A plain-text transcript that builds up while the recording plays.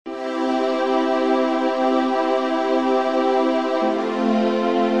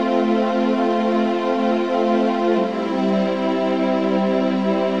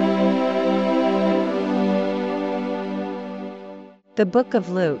The book of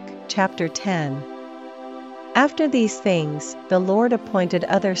Luke, chapter 10. After these things, the Lord appointed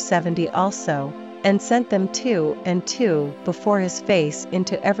other 70 also, and sent them 2 and 2 before his face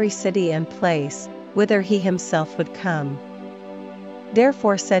into every city and place, whither he himself would come.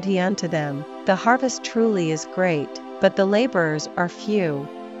 Therefore said he unto them, The harvest truly is great, but the laborers are few.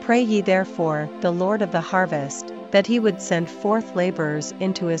 Pray ye therefore the Lord of the harvest, that he would send forth laborers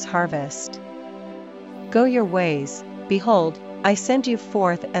into his harvest. Go your ways, behold, I send you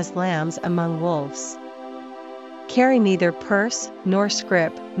forth as lambs among wolves. Carry neither purse, nor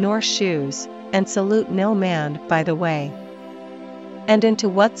scrip, nor shoes, and salute no man by the way. And into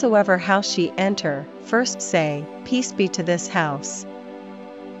whatsoever house ye enter, first say, Peace be to this house.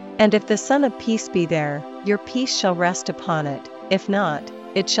 And if the Son of Peace be there, your peace shall rest upon it, if not,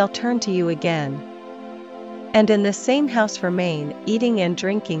 it shall turn to you again. And in the same house remain, eating and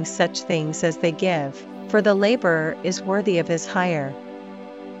drinking such things as they give, for the laborer is worthy of his hire.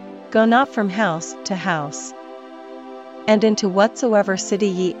 Go not from house to house. And into whatsoever city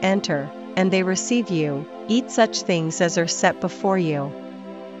ye enter, and they receive you, eat such things as are set before you.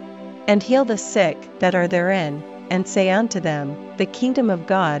 And heal the sick that are therein, and say unto them, The kingdom of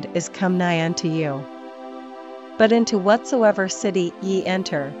God is come nigh unto you. But into whatsoever city ye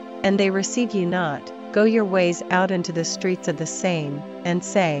enter, and they receive you not, go your ways out into the streets of the same, and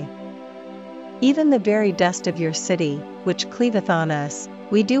say, Even the very dust of your city, which cleaveth on us,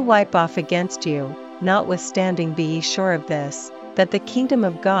 we do wipe off against you. Notwithstanding be ye sure of this, that the kingdom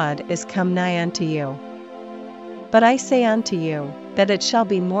of God is come nigh unto you. But I say unto you, that it shall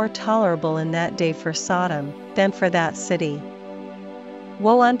be more tolerable in that day for Sodom, than for that city.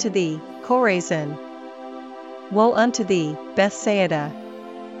 Woe unto thee, Chorazin! Woe unto thee, Bethsaida!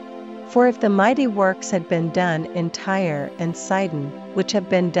 For if the mighty works had been done in Tyre and Sidon, which have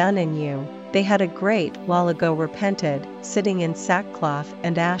been done in you, they had a great while ago repented, sitting in sackcloth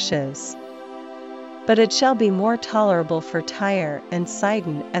and ashes. But it shall be more tolerable for Tyre and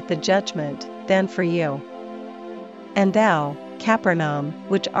Sidon at the judgment, than for you. And thou, Capernaum,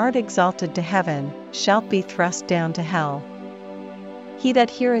 which art exalted to heaven, shalt be thrust down to hell. He that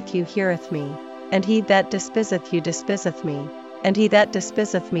heareth you heareth me, and he that despiseth you despiseth me, and he that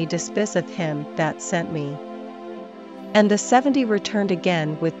despiseth me despiseth him that sent me. And the 70 returned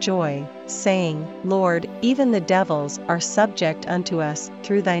again with joy, saying, Lord, even the devils are subject unto us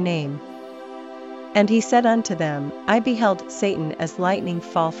through thy name. And he said unto them, I beheld Satan as lightning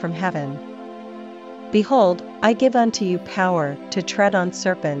fall from heaven. Behold, I give unto you power to tread on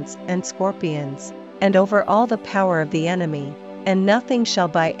serpents and scorpions, and over all the power of the enemy, and nothing shall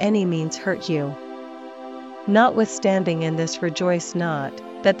by any means hurt you. Notwithstanding in this rejoice not,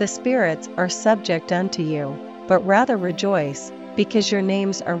 that the spirits are subject unto you, but rather rejoice, because your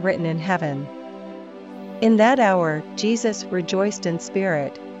names are written in heaven. In that hour Jesus rejoiced in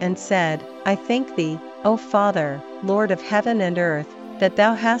spirit, and said, I thank thee, O Father, Lord of heaven and earth, that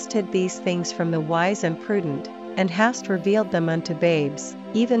thou hast hid these things from the wise and prudent, and hast revealed them unto babes.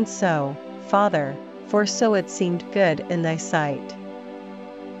 Even so, Father, for so it seemed good in thy sight.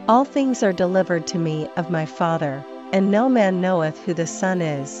 All things are delivered to me of my Father, and no man knoweth who the Son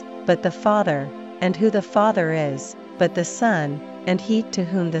is, but the Father, and who the Father is, but the Son, and he to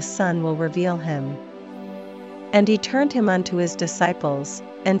whom the Son will reveal him. And he turned him unto his disciples,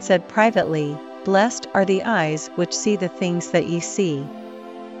 and said privately, Blessed are the eyes which see the things that ye see.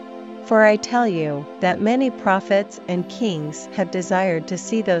 For I tell you, that many prophets and kings have desired to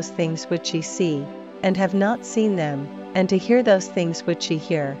see those things which ye see, and have not seen them, and to hear those things which ye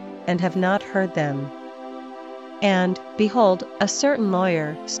hear, and have not heard them. And, behold, a certain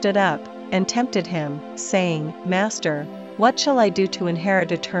lawyer stood up, and tempted him, saying, Master, what shall I do to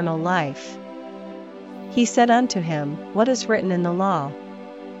inherit eternal life? He said unto him, What is written in the law?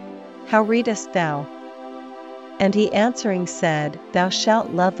 How readest thou? And he answering said, Thou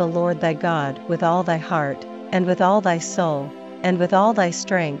shalt love the Lord thy God with all thy heart, and with all thy soul, and with all thy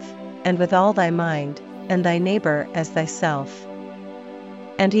strength, and with all thy mind, and thy neighbor as thyself.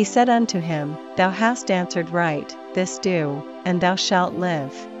 And he said unto him, Thou hast answered right, this do, and thou shalt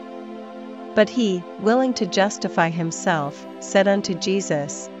live. But he, willing to justify himself, said unto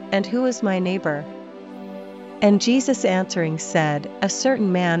Jesus, And who is my neighbor? And Jesus answering said, A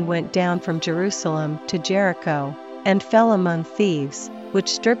certain man went down from Jerusalem to Jericho, and fell among thieves,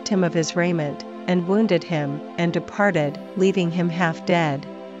 which stripped him of his raiment, and wounded him, and departed, leaving him half dead.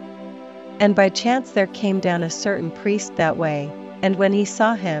 And by chance there came down a certain priest that way, and when he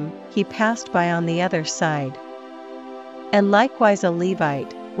saw him, he passed by on the other side. And likewise a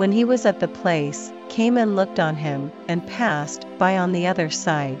Levite, when he was at the place, came and looked on him, and passed by on the other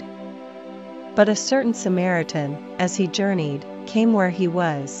side. But a certain Samaritan, as he journeyed, came where he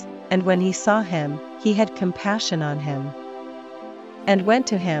was, and when he saw him, he had compassion on him, and went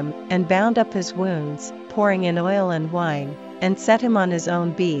to him, and bound up his wounds, pouring in oil and wine, and set him on his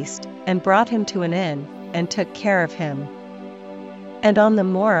own beast, and brought him to an inn, and took care of him. And on the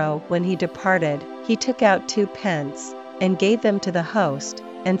morrow when he departed, he took out 2 pence, and gave them to the host,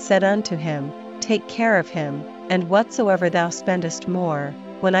 and said unto him, Take care of him, and whatsoever thou spendest more,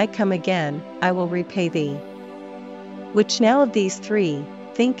 when I come again, I will repay thee. Which now of these 3,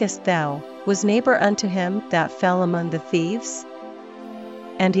 thinkest thou, was neighbor unto him that fell among the thieves?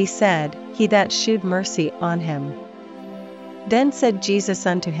 And he said, He that shewed mercy on him. Then said Jesus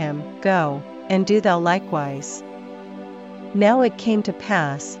unto him, Go, and do thou likewise. Now it came to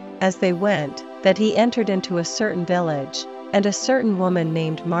pass, as they went, that he entered into a certain village, and a certain woman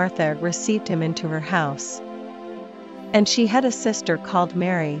named Martha received him into her house. And she had a sister called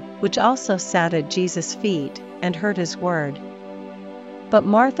Mary, which also sat at Jesus' feet, and heard his word. But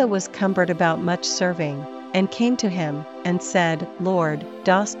Martha was cumbered about much serving, and came to him, and said, Lord,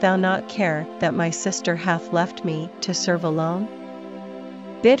 dost thou not care that my sister hath left me to serve alone?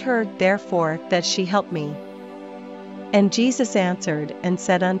 Bid her therefore that she help me. And Jesus answered and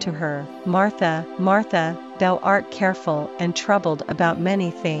said unto her, Martha, Martha, thou art careful and troubled about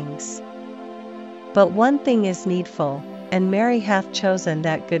many things. But one thing is needful, and Mary hath chosen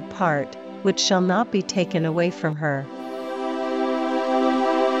that good part, which shall not be taken away from her.